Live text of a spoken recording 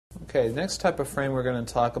Okay, the next type of frame we're going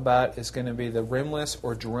to talk about is going to be the rimless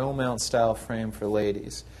or drill mount style frame for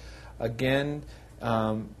ladies. Again,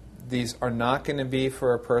 these are not going to be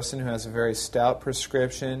for a person who has a very stout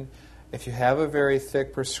prescription. If you have a very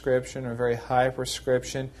thick prescription or very high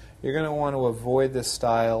prescription, you're going to want to avoid this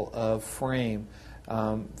style of frame.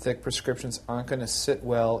 Thick prescriptions aren't going to sit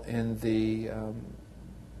well in the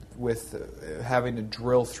with having to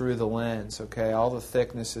drill through the lens. Okay, all the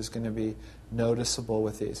thickness is going to be noticeable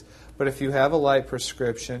with these. But if you have a light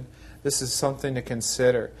prescription, this is something to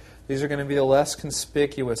consider. These are going to be the less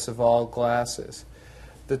conspicuous of all glasses.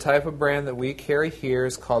 The type of brand that we carry here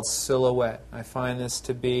is called Silhouette. I find this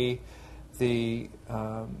to be the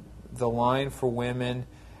line for women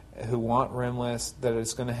who want rimless that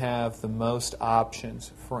is going to have the most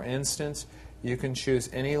options. For instance, you can choose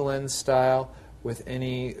any lens style with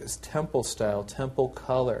any temple style, temple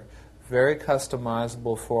color. Very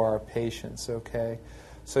customizable for our patients, okay?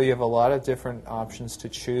 So you have a lot of different options to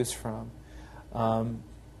choose from.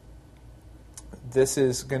 This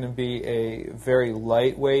is going to be a very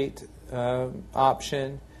lightweight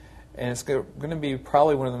option, and it's going to be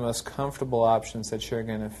probably one of the most comfortable options that you're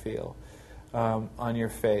going to feel on your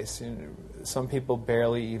face. You know, some people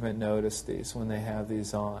barely even notice these when they have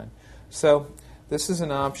these on. So this is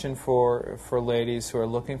an option for ladies who are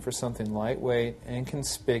looking for something lightweight and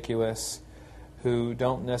conspicuous, who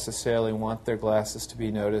don't necessarily want their glasses to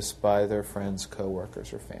be noticed by their friends,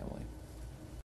 coworkers, or family.